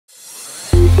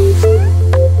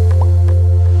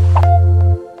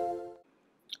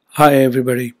Hi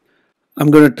everybody.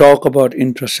 I'm going to talk about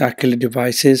intrasaccular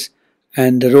devices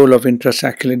and the role of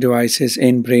intrasaccular devices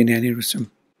in brain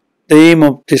aneurysm. The aim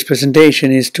of this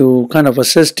presentation is to kind of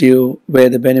assist you where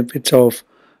the benefits of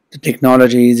the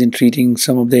technology is in treating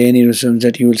some of the aneurysms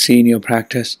that you will see in your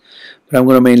practice. But I'm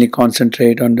going to mainly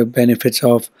concentrate on the benefits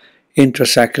of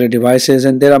intrasaccular devices,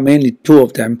 and there are mainly two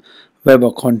of them, web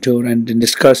or contour, and then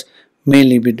discuss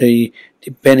mainly with the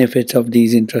benefits of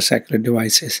these intrasaccular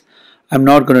devices. I'm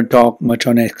not going to talk much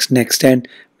on next end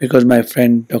because my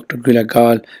friend Dr.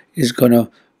 Gulagal is going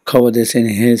to cover this in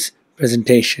his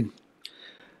presentation.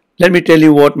 Let me tell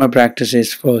you what my practice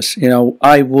is first.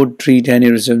 I would treat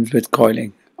aneurysms with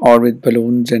coiling or with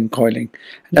balloons and coiling.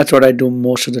 And that's what I do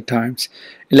most of the times.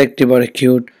 Elective or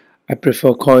acute, I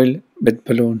prefer coil with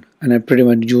balloon, and I pretty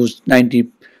much use 90%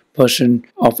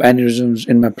 of aneurysms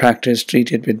in my practice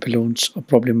treated with balloons or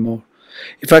probably more.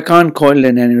 If I can't coil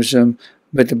an aneurysm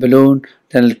with a balloon,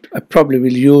 then I probably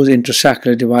will use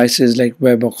intrasaccular devices like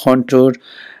web or contour.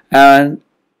 And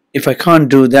if I can't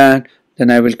do that,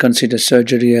 then I will consider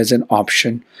surgery as an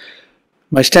option.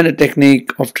 My standard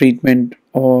technique of treatment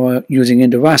or using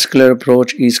intravascular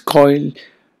approach is coil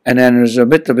an aneurysm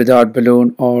with or without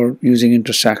balloon or using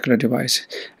intrasaccular devices.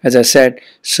 As I said,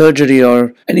 surgery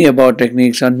or any above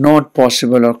techniques are not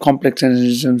possible or complex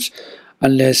aneurysms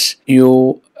unless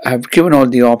you have given all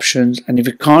the options, and if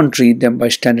you can't treat them by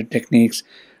standard techniques,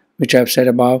 which I've said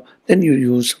above, then you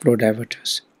use flow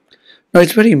diverters. Now,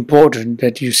 it's very important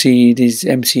that you see these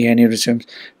MC aneurysms.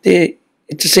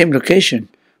 It's the same location,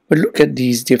 but look at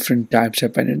these different types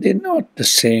of aneurysms. They're not the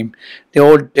same. They're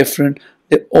all different.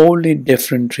 They're only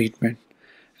different treatment.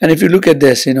 And if you look at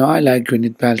this, I like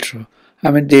Gwyneth Paltrow.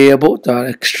 They both are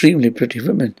extremely pretty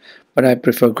women, but I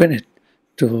prefer Gwyneth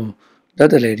to the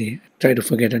other lady. I try to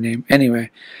forget her name anyway.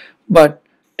 But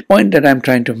the point that I'm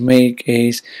trying to make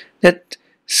is that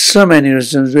some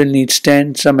aneurysms will need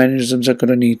stents, some aneurysms are going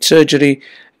to need surgery.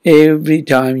 Every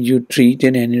time you treat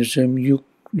an aneurysm,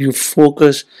 you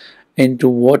focus into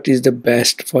what is the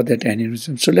best for that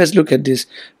aneurysm. So let's look at this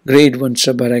grade 1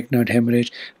 subarachnoid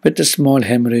hemorrhage with a small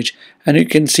hemorrhage, and you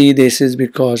can see this is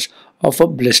because of a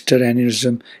blister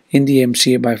aneurysm in the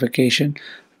MCA bifurcation.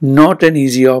 Not an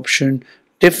easy option.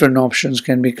 Different options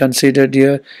can be considered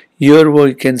here. Here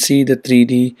we can see the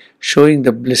 3D showing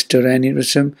the blister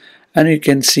aneurysm, and you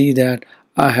can see that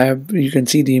you can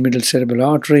see the middle cerebral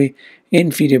artery,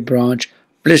 inferior branch,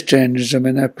 blister aneurysm,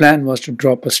 and our plan was to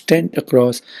drop a stent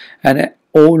across, and I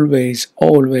always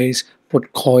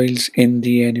put coils in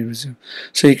the aneurysm.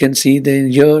 So you can see that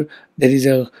here there is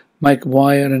a mic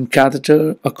wire and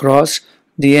catheter across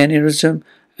the aneurysm,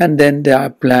 and then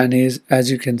the plan is,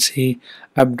 as you can see,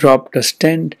 I've dropped a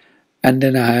stent, and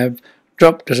then I have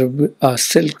dropped a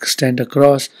silk stent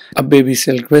across, a baby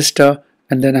silk vista,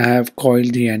 and then I have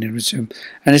coiled the aneurysm.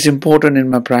 And it's important in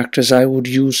my practice I would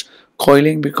use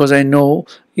coiling because I know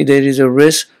there is a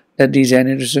risk that these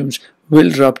aneurysms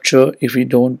will rupture if we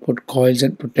don't put coils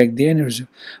and protect the aneurysm.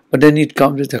 But then it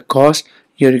comes with a cost.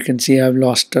 Here you can see I've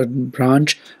lost a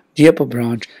branch, the upper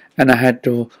branch, and I had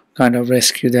to kind of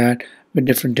rescue that with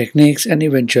different techniques, and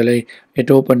eventually it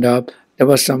opened up. There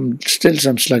was still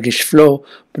some sluggish flow,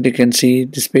 but you can see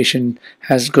this patient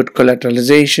has good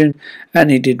collateralization and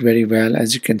he did very well,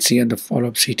 as you can see on the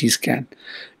follow-up CT scan.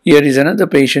 Here is another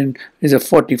patient, is a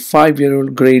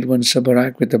 45-year-old grade 1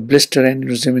 subarach with a blister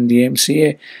aneurysm in the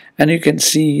MCA, and you can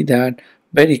see that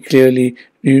very clearly.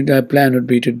 The plan would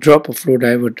be to drop a flow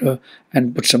diverter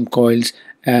and put some coils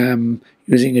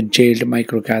using a jailed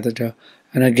microcatheter.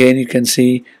 And again you can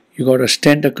see you got a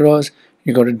stent across,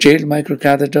 you got a jailed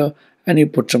microcatheter, and you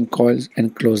put some coils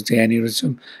and close the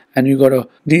aneurysm, and you got a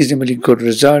reasonably good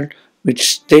result which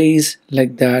stays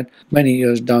like that many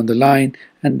years down the line,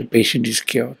 and the patient is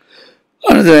cured.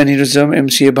 Another aneurysm,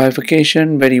 MCA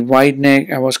bifurcation, very wide neck.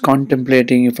 I was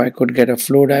contemplating if I could get a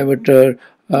flow diverter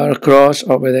across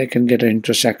or whether I can get an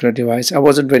intrasaccular device. I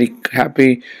wasn't very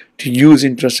happy to use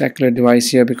intrasaccular device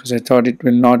here because I thought it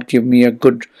will not give me a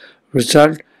good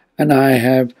result, and I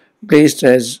have placed,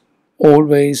 as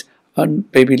always, a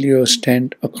baby Leo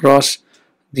stent across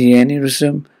the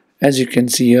aneurysm, as you can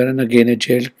see here, and again a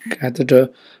jailed catheter,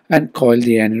 and coil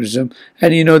the aneurysm.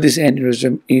 And this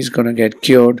aneurysm is going to get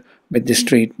cured with this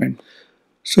treatment.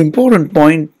 So important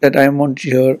point that I want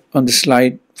here on the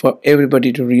slide for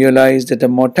everybody to realize that the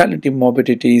mortality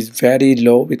morbidity is very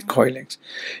low with coilings.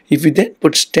 If you then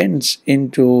put stents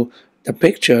into the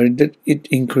picture, it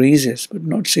increases, but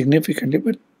not significantly,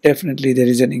 but definitely there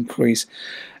is an increase.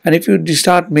 And if you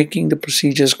start making the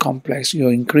procedures complex, you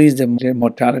increase the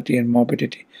mortality and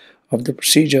morbidity of the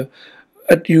procedure.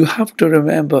 But you have to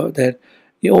remember that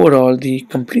Overall, the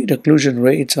complete occlusion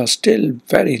rates are still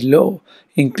very low,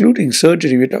 including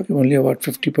surgery. We're talking only about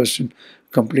 50%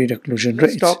 complete occlusion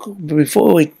rates.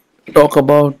 Before we talk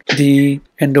about the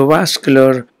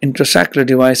endovascular intrasaccular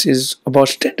devices, about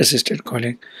stent-assisted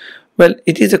coiling. Well,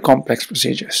 it is a complex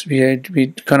procedure.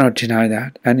 We cannot deny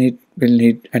that, and it will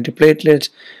need antiplatelets.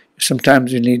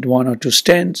 Sometimes you need one or two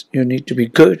stents. You need to be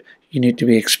good. You need to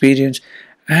be experienced,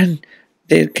 and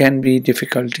there can be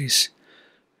difficulties.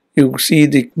 You see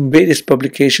the various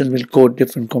publications will quote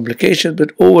different complications,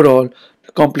 but overall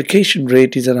the complication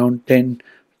rate is around 10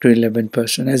 to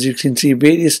 11%. As you can see,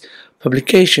 various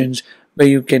publications where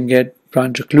you can get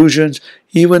branch occlusions,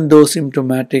 even though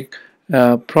symptomatic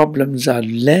problems are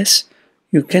less,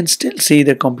 you can still see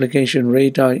the complication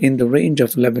rate are in the range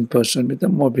of 11% with a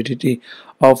morbidity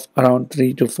of around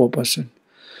 3 to 4%.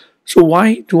 So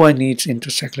why do I need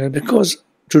intrasaccular? Because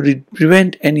to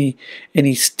prevent any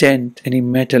stent, any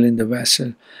metal in the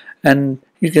vessel. And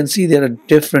you can see there are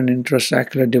different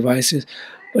intrasaccular devices,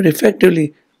 but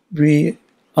effectively we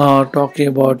are talking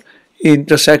about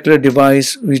intrasaccular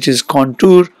device which is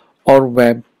contour or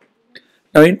web.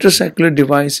 Now, intrasaccular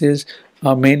devices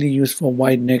are mainly used for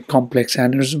wide neck complex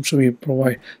aneurysms, so we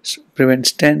prevent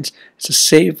stents. It's a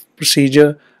safe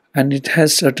procedure and it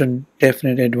has certain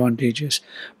definite advantages,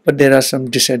 but there are some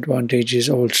disadvantages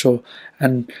also.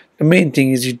 And the main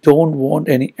thing is you don't want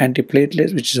any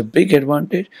antiplatelets, which is a big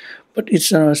advantage, but it's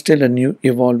still a new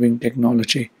evolving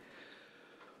technology.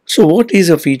 So what is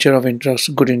a feature of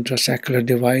good intrasaccular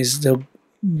device?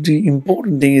 The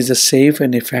important thing is a safe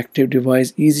and effective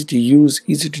device, easy to use,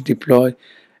 easy to deploy,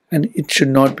 and it should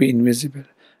not be invisible.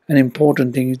 An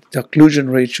important thing is the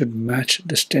occlusion rate should match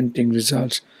the stenting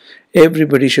results.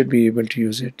 Everybody should be able to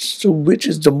use it. So which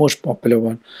is the most popular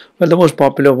one? Well, the most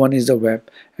popular one is the web.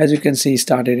 As you can see,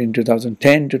 started in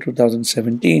 2010 to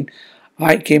 2017.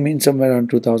 I came in somewhere around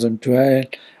 2012,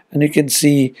 and you can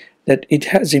see that it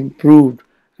has improved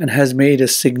and has made a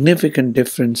significant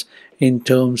difference in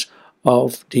terms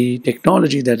of the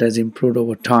technology that has improved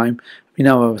over time. We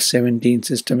now have a 17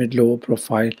 system with lower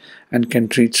profile and can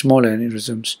treat smaller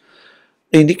aneurysms.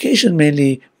 The indication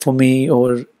mainly for me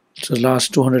over the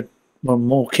last 200 or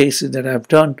more cases that I've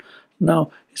done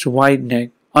now is wide neck,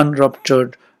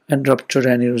 unruptured and ruptured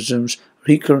aneurysms,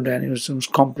 recurrent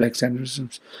aneurysms, complex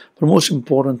aneurysms. The most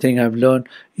important thing I've learned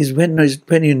is when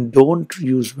you don't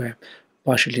use web,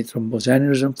 partially thrombosed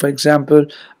aneurysm, for example,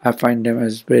 I find them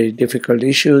as very difficult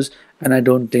issues, and I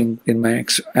don't think in my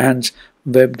hands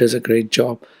web does a great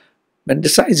job. When the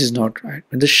size is not right,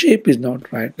 when the shape is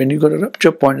not right, when you got a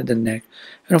rupture point at the neck,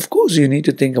 and of course you need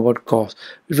to think about cost.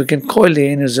 If you can coil the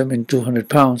aneurysm in 200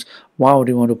 pounds, why would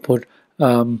you want to put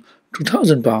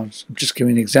 2,000 pounds? I'm just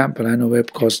giving an example. I know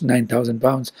web costs 9,000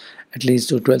 pounds, at least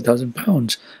to 12,000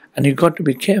 pounds. And you've got to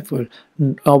be careful,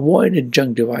 avoid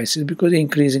adjunct devices because they're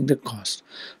increasing the cost.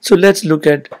 So let's look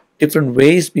at different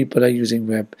ways people are using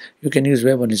web. You can use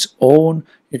web on its own,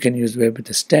 you can use web with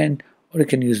a stent, or you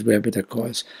can use web with the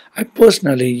coils. I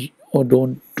personally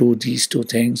don't do these two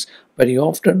things very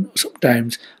often.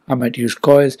 Sometimes I might use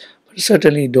coils, but I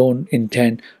certainly don't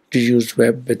intend to use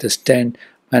web with a stent,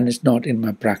 and it's not in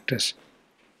my practice.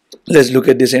 Let's look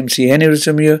at this MCA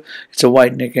aneurysm here. It's a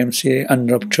wide neck MCA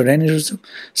unruptured aneurysm.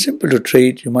 Simple to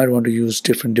treat. You might want to use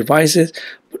different devices,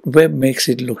 but web makes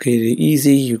it look really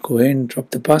easy. You go in,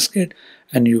 drop the basket,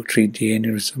 and you treat the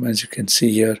aneurysm. As you can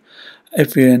see here,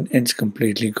 FUN it's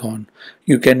completely gone.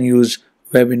 You can use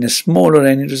web in a smaller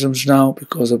aneurysms now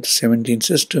because of the 17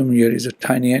 system. Here is a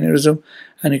tiny aneurysm,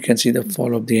 and you can see the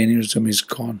fall of the aneurysm is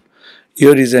gone.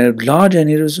 Here is a large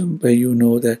aneurysm where you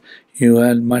know that you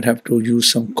might have to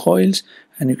use some coils,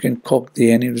 and you can caulk the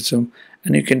aneurysm,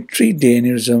 and you can treat the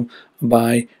aneurysm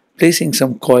by placing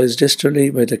some coils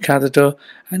distally with a catheter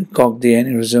and caulk the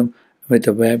aneurysm with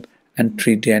a web and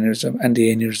treat the aneurysm, and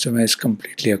the aneurysm is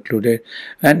completely occluded,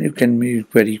 and you can be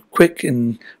very quick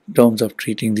in terms of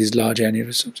treating these large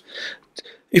aneurysms.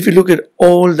 If you look at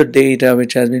all the data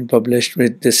which has been published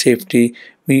with the safety,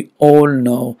 we all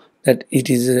know that it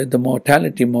is the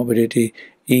mortality morbidity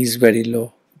is very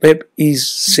low. Web is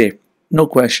safe, no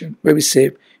question. Web is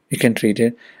safe, you can treat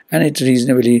it, and it's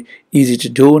reasonably easy to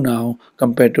do now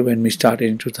compared to when we started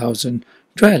in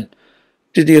 2012.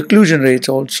 The occlusion rates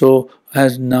also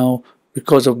has now,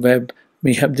 because of web,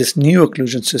 we have this new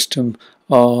occlusion system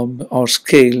or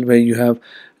scale where you have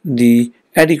the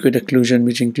adequate occlusion,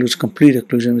 which includes complete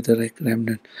occlusion with a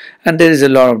remnant. And there is a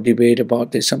lot of debate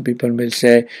about this. Some people will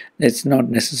say it's not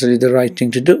necessarily the right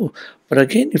thing to do. But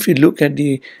again, if you look at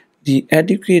the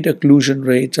adequate occlusion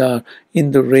rates are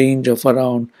in the range of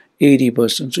around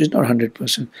 80%, so it's not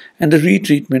 100%. And the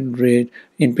retreatment rate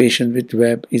in patients with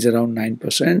web is around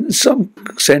 9%. In some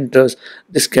centers,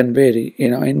 this can vary.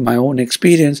 In my own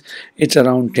experience, it's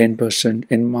around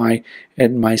 10%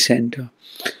 at my center.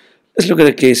 Let's look at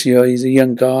a case here. He's a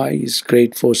young guy. He's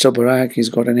grade 4 subarach. He's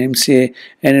got an MCA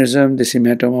aneurysm. This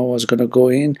hematoma was going to go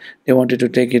in. They wanted to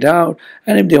take it out.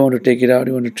 And if they want to take it out,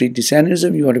 you want to treat this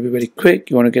aneurysm. You want to be very quick.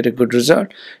 You want to get a good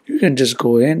result. You can just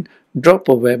go in, drop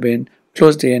a web in,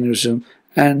 close the aneurysm,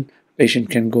 and patient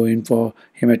can go in for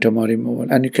hematoma removal.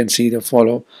 And you can see the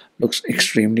follow-up looks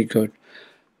extremely good.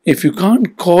 If you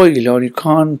can't coil or you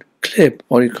can't clip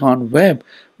or you can't web,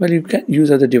 well, you can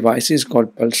use other devices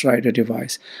called pulse rider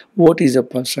device. What is a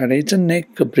pulse rider? It's a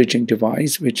neck bridging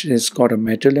device which has got a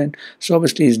metal end. So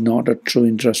obviously it's not a true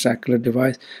intrasaccular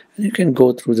device. And you can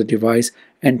go through the device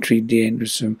and treat the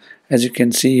aneurysm. As you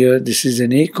can see here, this is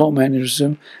an ACOM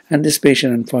aneurysm, and this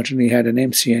patient unfortunately had an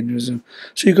MC aneurysm.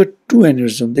 So you got two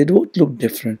aneurysms. They both look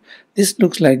different. This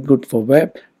looks like good for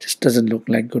web. This doesn't look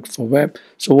like good for web.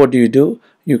 So what do?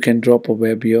 You can drop a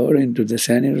web here into this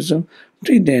aneurysm,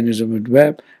 treat the aneurysm with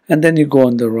web, and then you go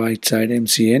on the right side,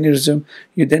 MC aneurysm.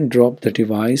 You then drop the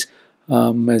device.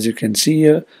 As you can see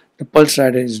here, the pulse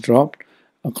rider is dropped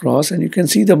across, and you can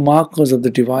see the markers of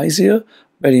the device here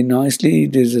very nicely.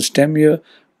 There's a stem here.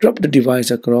 Drop the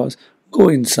device across, go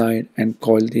inside and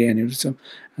coil the aneurysm.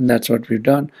 And that's what we've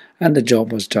done. And the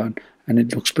job was done. And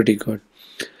it looks pretty good.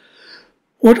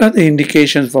 What are the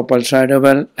indications for pulse rider?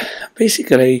 Well,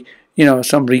 basically,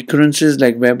 some recurrences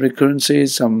like web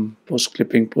recurrences, some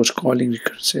post-clipping, post-coiling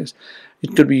recurrences.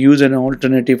 It could be used as an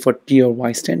alternative for T or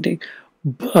Y stenting.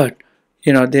 But,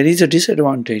 there is a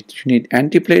disadvantage. You need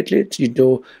antiplatelets.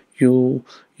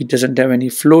 It doesn't have any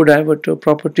flow diverter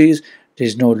properties.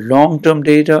 There's no long-term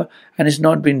data, and it's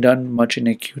not been done much in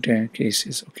acute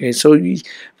cases. Okay, so we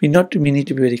need to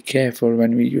be very careful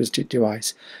when we use the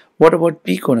device. What about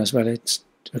PCONUS? Well, it's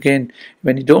again,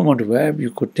 when you don't want to web, you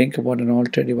could think about an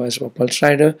alternate device for pulse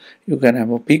rider. You can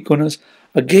have a PCONUS.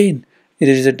 Again, it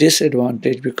is a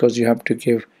disadvantage because you have to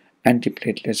give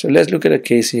antiplatelets. So let's look at a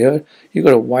case here. You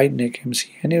got a wide neck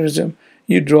MC aneurysm.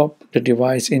 You drop the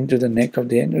device into the neck of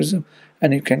the aneurysm,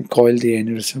 and you can coil the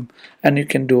aneurysm, and you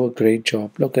can do a great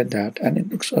job. Look at that, and it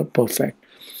looks perfect.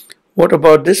 What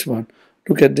about this one?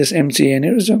 Look at this MC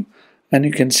aneurysm, and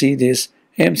you can see this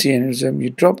MC aneurysm. You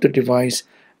drop the device,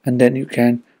 and then you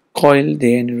can coil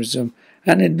the aneurysm,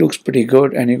 and it looks pretty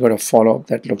good, and you got a follow-up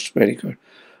that looks very good.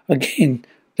 Again,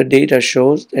 the data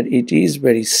shows that it is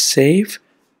very safe,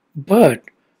 but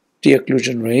the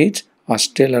occlusion rates are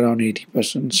still around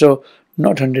 80%. So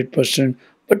not 100%,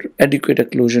 but adequate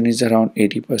occlusion is around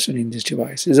 80% in these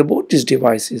devices. About these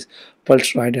devices,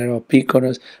 pulse rider or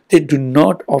PCONUS, they do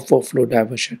not offer flow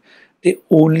diversion. They're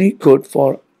only good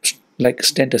for like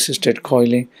stent-assisted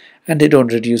coiling, and they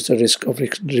don't reduce the risk of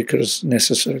recurrence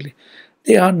necessarily.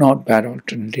 They are not bad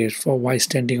alternatives for Y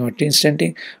stenting or TIN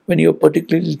stenting when you're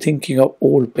particularly thinking of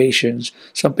old patients,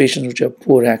 some patients which have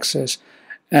poor access,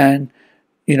 and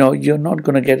you're not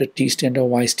going to get a T stent or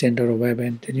Y stent or a web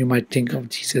end, and you might think of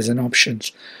these as an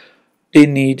options. They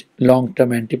need long-term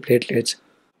antiplatelets,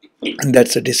 and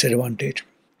that's a disadvantage.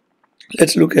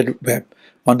 Let's look at web.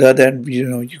 On the other hand,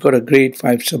 you got a grade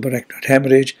 5 subarachnoid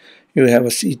hemorrhage. You have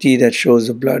a CT that shows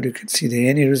the blood. You can see the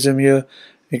aneurysm here.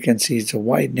 You can see it's a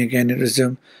wide neck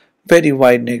aneurysm, very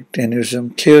wide neck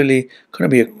aneurysm. Clearly going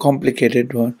to be a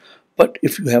complicated one. But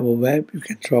if you have a web, you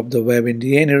can drop the web in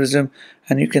the aneurysm,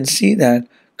 and you can see that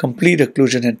complete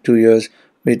occlusion at 2 years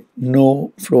with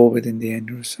no flow within the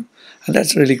aneurysm. And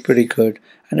that's really pretty good.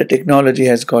 And the technology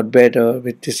has got better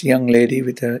with this young lady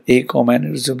with an ACOM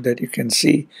aneurysm that you can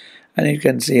see. And you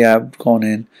can see I've gone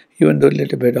in, even though a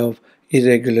little bit of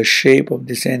irregular shape of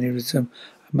this aneurysm,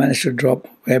 I managed to drop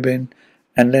a web in,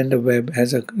 and then the web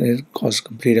has caused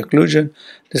complete occlusion.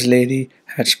 This lady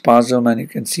had spasm, and you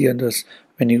can see on this,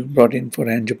 when you brought in for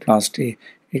angioplasty,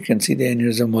 you can see the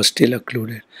aneurysm was still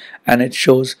occluded, and it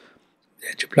shows the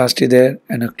angioplasty there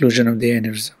and occlusion of the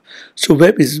aneurysm. So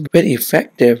web is very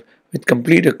effective with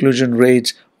complete occlusion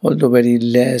rates, although very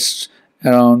less,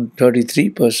 around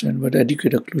 33%, but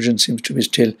adequate occlusion seems to be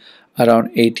still around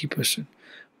 80%.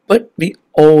 But we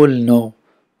all know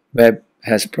web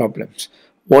has problems.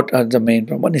 What are the main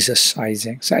problems? One is the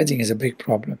sizing. Sizing is a big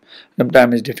problem.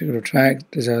 Sometimes it's difficult to track.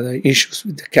 There's other issues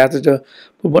with the catheter.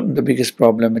 But one of the biggest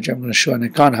problems, which I'm going to show, and I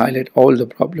can't highlight all the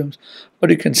problems, but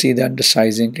you can see that the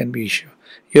sizing can be an issue.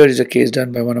 Here is a case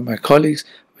done by one of my colleagues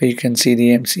where you can see the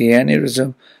MCA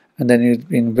aneurysm, and then it's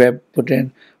been web put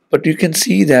in. But you can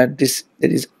see that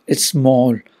it's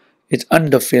small, it's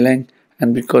underfilling,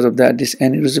 and because of that, this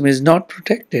aneurysm is not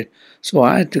protected. So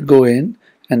I had to go in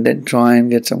and then try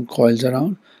and get some coils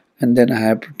around, and then I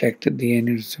have protected the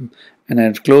aneurysm, and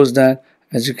I've closed that.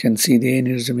 As you can see, the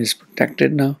aneurysm is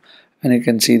protected now, and you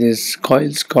can see this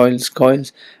coils,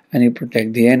 and you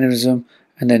protect the aneurysm,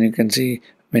 and then you can see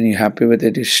when you're happy with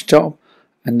it, you stop,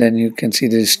 and then you can see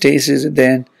the stasis at the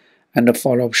end, and the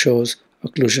follow-up shows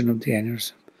occlusion of the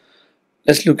aneurysm.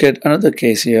 Let's look at another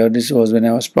case here. This was when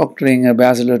I was proctoring a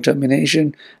basilar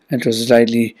termination, and it was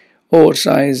slightly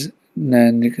oversized, and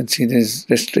then you can see there's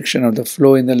restriction of the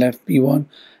flow in the left P1,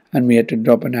 and we had to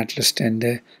drop an atlas stent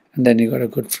there, and then you got a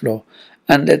good flow.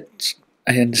 And that's,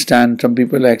 I understand some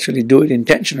people actually do it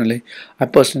intentionally. I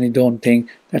personally don't think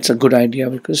that's a good idea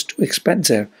because it's too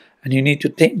expensive, and you need to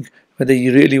think whether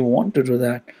you really want to do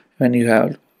that when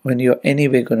you're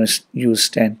anyway going to use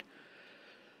stent.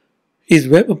 Is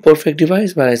web a perfect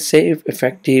device? Well, it's safe,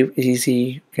 effective,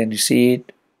 easy. Can you see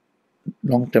it?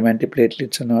 Long-term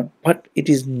antiplatelets or not, but it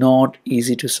is not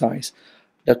easy to size.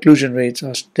 The occlusion rates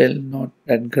are still not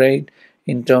that great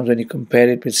in terms when you compare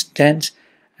it with stents,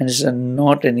 and it's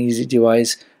not an easy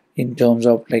device in terms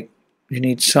of you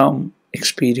need some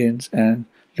experience and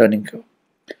learning curve.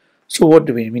 So what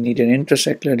do we need? We need an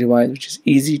intrasaccular device which is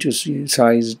easy to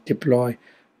size, deploy,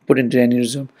 put into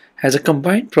aneurysm, has a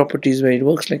combined properties where it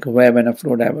works like a web and a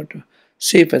flow diverter,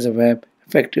 safe as a web,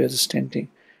 effective as a stenting,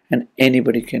 and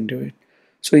anybody can do it.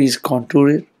 So is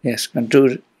contoured? Yes,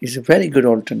 contour is a very good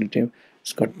alternative.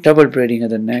 It's got double braiding at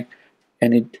the neck,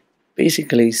 and it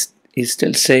basically is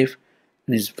still safe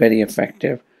and is very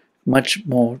effective, much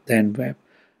more than web.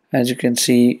 As you can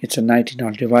see, it's a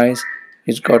 19-hour device.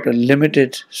 It's got a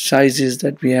limited sizes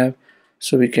that we have,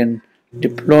 so we can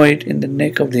deploy it in the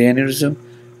neck of the aneurysm,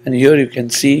 and here you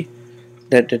can see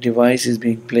that the device is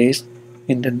being placed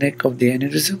in the neck of the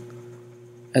aneurysm,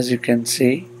 as you can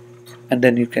see, and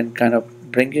then you can kind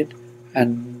of bring it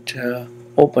and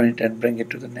open it and bring it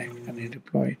to the neck, and you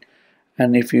deploy it.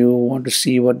 And if you want to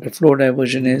see what the flow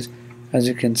diversion is, as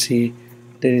you can see,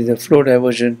 there is a flow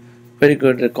diversion, very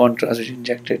good. The contrast is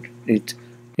injected, it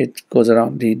goes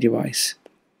around the device.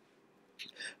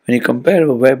 When you compare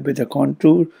a web with a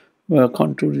contour,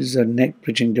 contour is a neck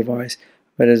bridging device,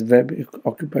 whereas web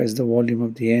occupies the volume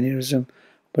of the aneurysm.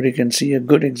 But you can see a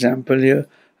good example here.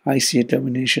 I see a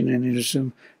termination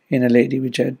aneurysm in a lady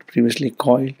which had previously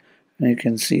coiled, and you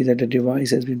can see that the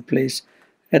device has been placed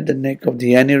at the neck of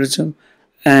the aneurysm,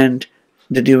 and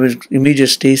the immediate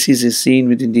stasis is seen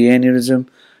within the aneurysm,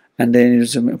 and the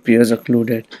aneurysm appears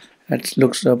occluded. That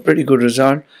looks a pretty good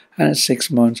result, and at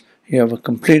 6 months you have a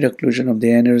complete occlusion of the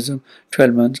aneurysm,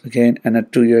 12 months again, and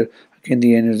at 2 years again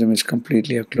the aneurysm is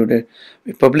completely occluded.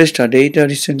 We published our data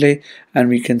recently, and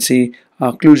we can see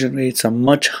our occlusion rates are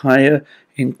much higher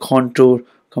in contour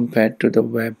compared to the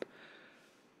web.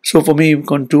 So for me,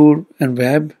 contour and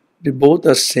web, they both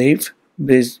are safe.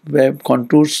 This web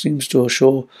contour seems to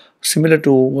show similar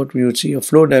to what we would see a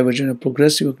flow diversion, a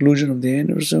progressive occlusion of the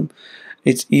aneurysm.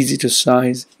 It's easy to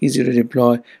size, easy to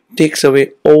deploy, takes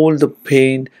away all the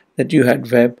pain that you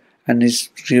had web, and it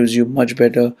gives you much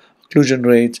better occlusion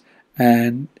rates,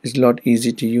 and it's a lot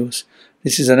easy to use.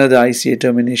 This is another ICA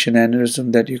termination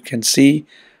aneurysm that you can see,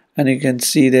 and you can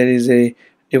see there is a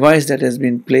device that has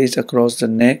been placed across the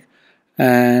neck,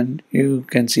 and you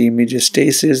can see immediate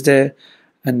stasis there,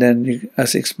 and then a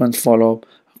 6 month follow-up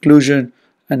occlusion,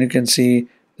 and you can see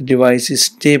the device is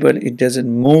stable, it doesn't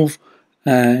move,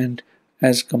 and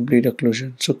has complete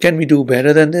occlusion. So can we do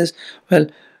better than this? Well,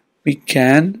 we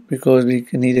can, because we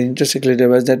need an intrasaccular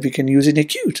device that we can use in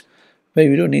acute, where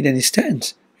we don't need any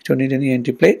stents, we don't need any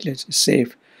antiplatelets, it's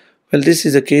safe. Well, this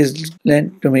is a case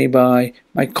lent to me by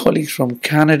my colleagues from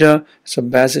Canada. It's a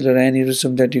basilar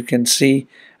aneurysm that you can see,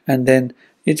 and then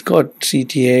it's got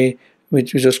CTA,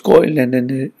 which was coiled, and then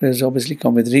it has obviously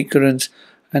come with recurrence,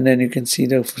 and then you can see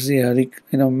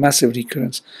massive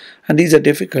recurrence. And these are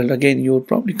difficult. Again, you would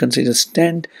probably consider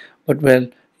stent, but well,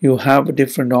 you have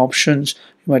different options.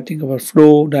 You might think about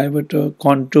flow, diverter,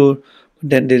 contour. But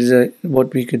then there is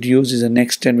what we could use is a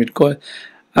neck stent with coil.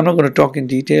 I'm not going to talk in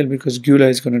detail because Gyula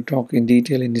is going to talk in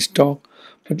detail in his talk.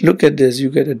 But look at this. You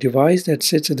get a device that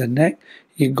sits at the neck.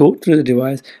 You go through the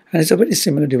device, and it's a very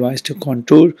similar device to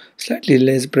contour, slightly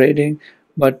less braiding,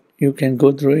 but you can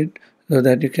go through it so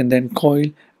that you can then coil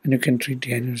and you can treat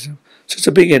the aneurysm. So it's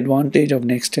a big advantage of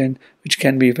neck stent, which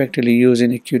can be effectively used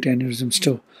in acute aneurysms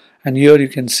too. And here you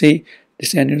can see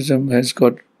this aneurysm has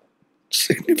got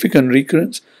significant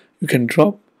recurrence. You can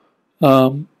drop,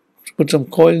 put some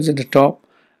coils at the top,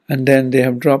 and then they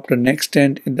have dropped a neck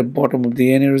stent in the bottom of the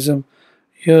aneurysm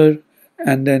here,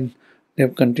 and then they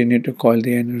have continued to coil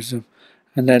the aneurysm,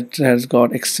 and that has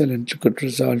got excellent good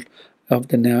result of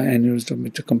the aneurysm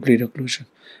with a complete occlusion.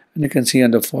 And you can see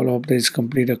under follow-up there is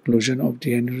complete occlusion of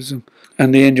the aneurysm.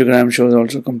 And the angiogram shows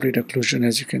also complete occlusion,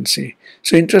 as you can see.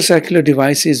 So intrasaccular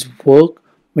devices work.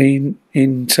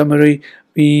 In summary,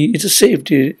 it's a safe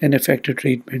and effective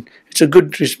treatment. It's a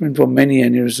good treatment for many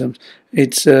aneurysms.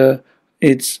 It's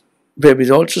web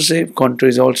is also safe, contour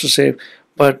is also safe,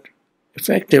 but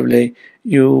effectively,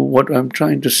 what I'm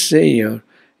trying to say here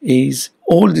is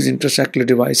all these intrasaccular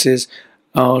devices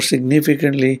are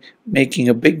significantly making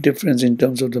a big difference in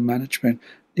terms of the management.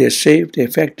 They are safe, they're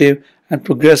effective, and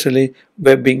progressively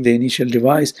web being the initial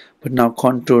device, but now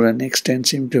contour and extend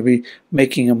seem to be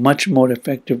making a much more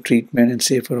effective treatment and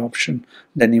safer option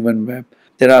than even web.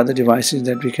 There are other devices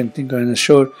that we can think of and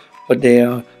assure, but they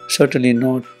are certainly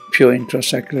not pure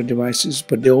intrasaccular devices,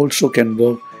 but they also can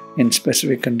work in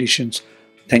specific conditions.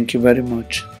 Thank you very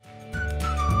much.